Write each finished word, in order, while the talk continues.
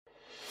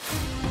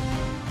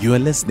You are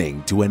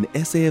listening to an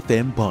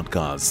SAFM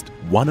podcast,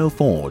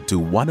 104 to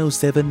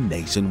 107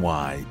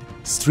 nationwide.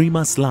 Stream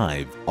us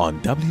live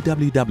on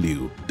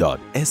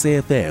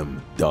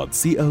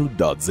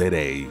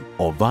www.safm.co.za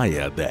or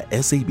via the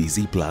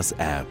SABC Plus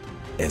app.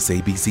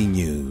 SABC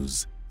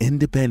News,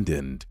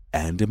 independent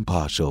and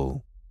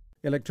impartial.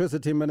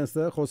 Electricity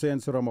Minister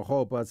Kgosientsho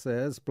Ramokgopa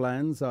says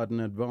plans are at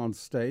an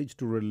advanced stage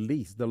to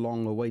release the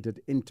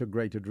long-awaited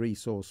Integrated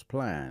Resource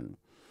Plan.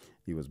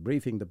 He was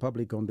briefing the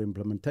public on the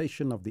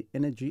implementation of the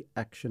Energy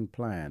Action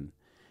Plan.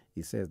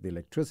 He says the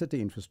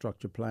Electricity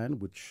Infrastructure Plan,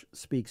 which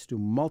speaks to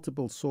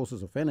multiple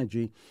sources of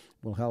energy,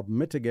 will help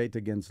mitigate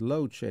against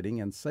load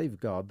shedding and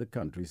safeguard the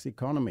country's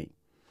economy.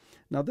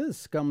 Now,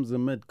 this comes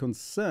amid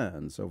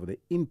concerns over the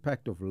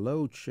impact of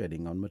load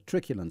shedding on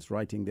matriculants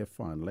writing their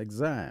final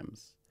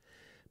exams.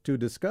 To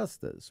discuss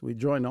this, we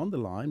join on the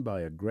line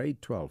by a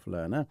grade 12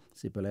 learner,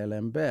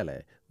 Siphelele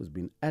Mbele, who's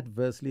been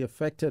adversely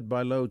affected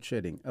by load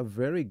shedding. A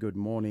very good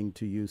morning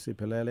to you,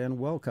 Siphelele, and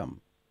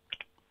welcome.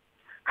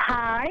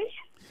 Hi.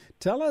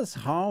 Tell us,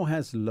 how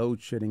has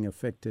load shedding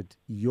affected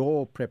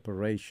your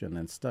preparation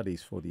and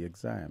studies for the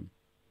exam?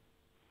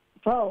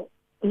 Well,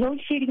 load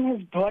shedding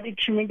has brought a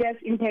tremendous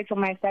impact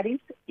on my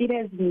studies. It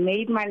has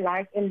made my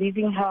life a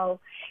living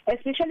hell,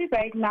 especially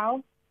right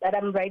now that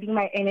I'm writing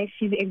my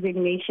NSC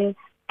examination.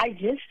 I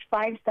just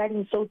find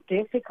studying so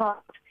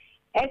difficult.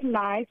 At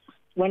night,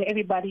 when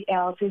everybody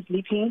else is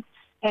sleeping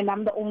and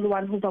I'm the only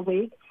one who's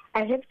awake,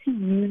 I have to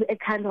use a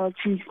candle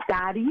to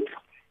study.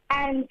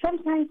 And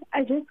sometimes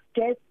I just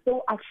get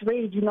so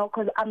afraid,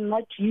 because I'm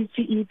not used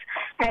to it.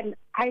 And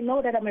I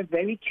know that I'm a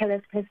very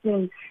careless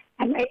person.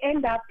 And I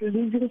end up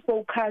losing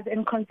focus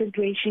and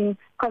concentration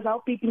because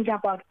I'll be thinking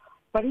about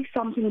what if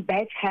something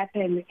bad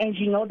happened, and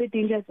the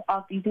dangers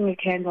of using a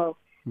candle.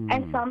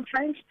 And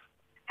sometimes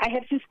I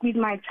have to squeeze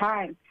my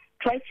time,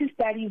 try to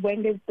study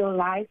when there's still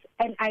light,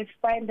 and I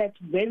find that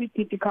very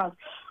difficult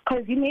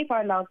because you may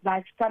find out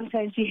that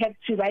sometimes you have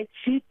to write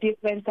two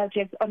different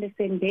subjects on the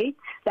same day,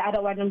 the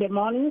other one in the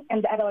morning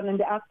and the other one in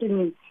the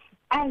afternoon.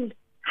 And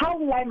how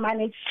will I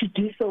manage to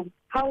do so?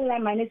 How will I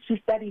manage to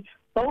study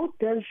both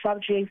those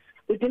subjects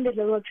within the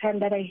little time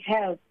that I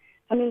have?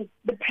 I mean,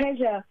 the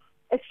pressure,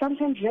 it's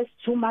sometimes just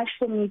too much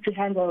for me to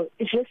handle.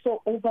 It's just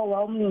so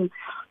overwhelming.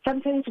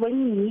 Sometimes when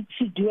you need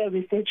to do a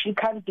research, you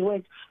can't do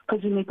it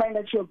because you may find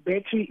that your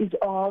battery is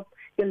off,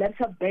 your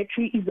laptop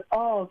battery is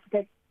off.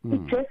 It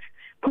just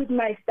put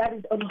my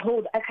studies on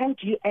hold. I can't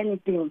do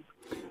anything.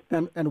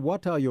 And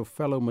what are your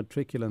fellow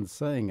matriculants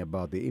saying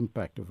about the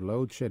impact of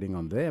load shedding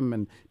on them?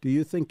 And do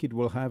you think it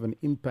will have an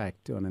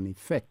impact on an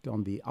effect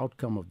on the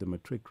outcome of the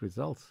matric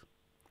results?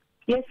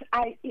 Yes,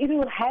 it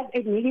will have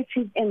a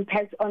negative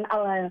impact on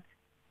our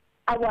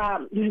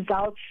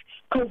results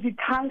because we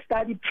can't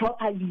study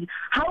properly.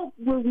 How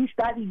will we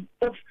study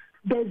if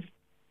there's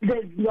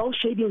load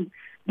shedding?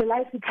 The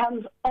light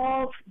becomes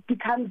off,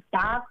 becomes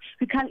dark.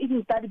 We can't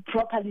even study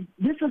properly.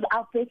 This is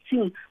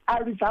affecting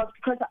our results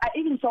because I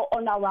even saw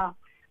on our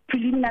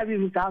preliminary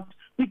results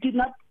we did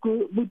not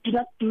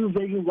do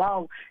very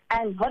well.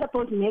 And what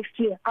about next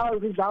year? Our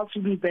results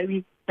will be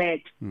very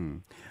bad.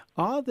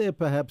 Are there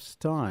perhaps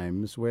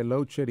times where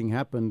load shedding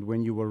happened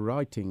when you were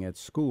writing at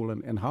school,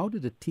 and how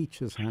did the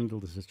teachers handle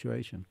the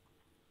situation?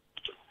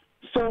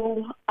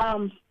 So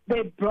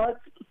they brought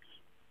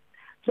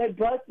the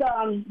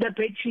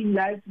battery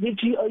lights,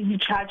 which you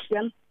charge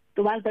them,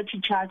 the ones that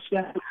you charge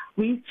them.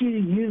 We used to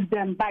use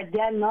them, but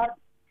they're not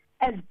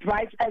as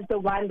bright as the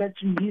one that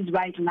we use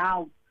right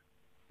now.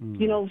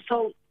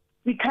 So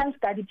we can't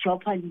study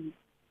properly.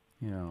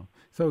 Yeah.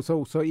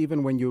 So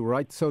even when you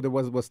write, so there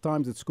was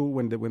times at school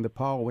when the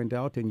power went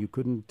out and you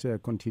couldn't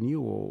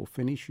continue or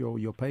finish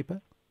your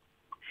paper?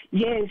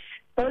 Yes.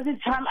 There was a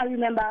time I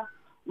remember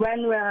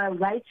when we were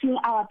writing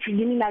our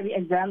preliminary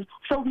exams.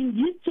 So we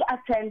used to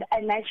attend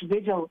a night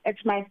vigil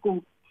at my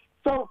school.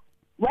 So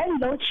when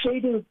load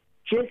shedding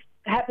just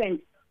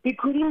happened, we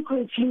couldn't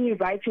continue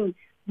writing.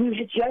 We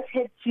just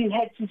had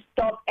to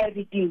stop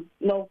everything.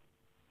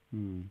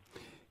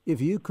 If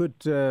you could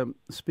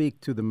speak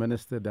to the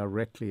Minister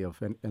directly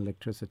of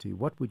electricity,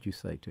 what would you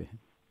say to him?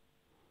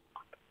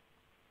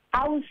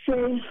 I would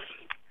say,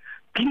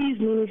 please,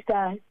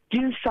 Minister,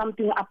 do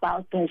something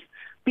about this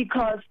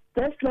because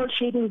this load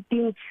shedding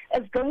thing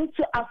is going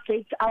to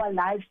affect our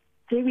lives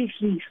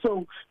seriously.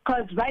 So,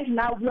 because right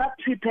now we are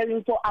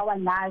preparing for our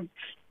lives.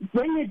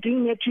 When you're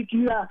doing matric,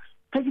 you are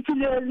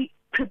particularly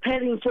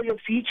preparing for your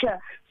future.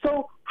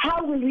 So,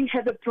 how will we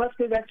have a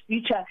prosperous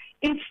future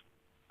if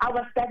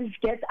our studies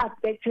get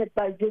affected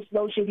by this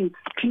load shedding?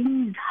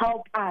 Please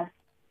help us.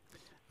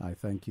 I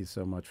thank you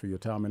so much for your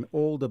time and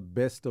all the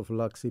best of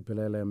luck,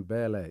 Siphelele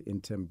Mbele in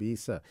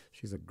Tembisa.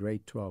 She's a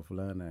grade 12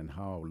 learner and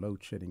how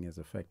load shedding has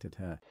affected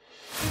her.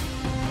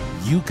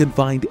 You can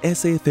find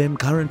SAFM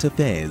Current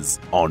Affairs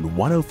on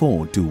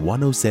 104 to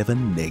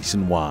 107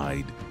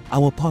 nationwide.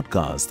 Our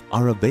podcasts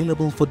are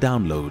available for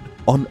download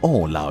on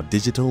all our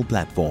digital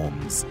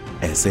platforms.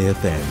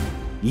 SAFM,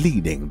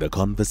 leading the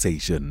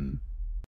conversation.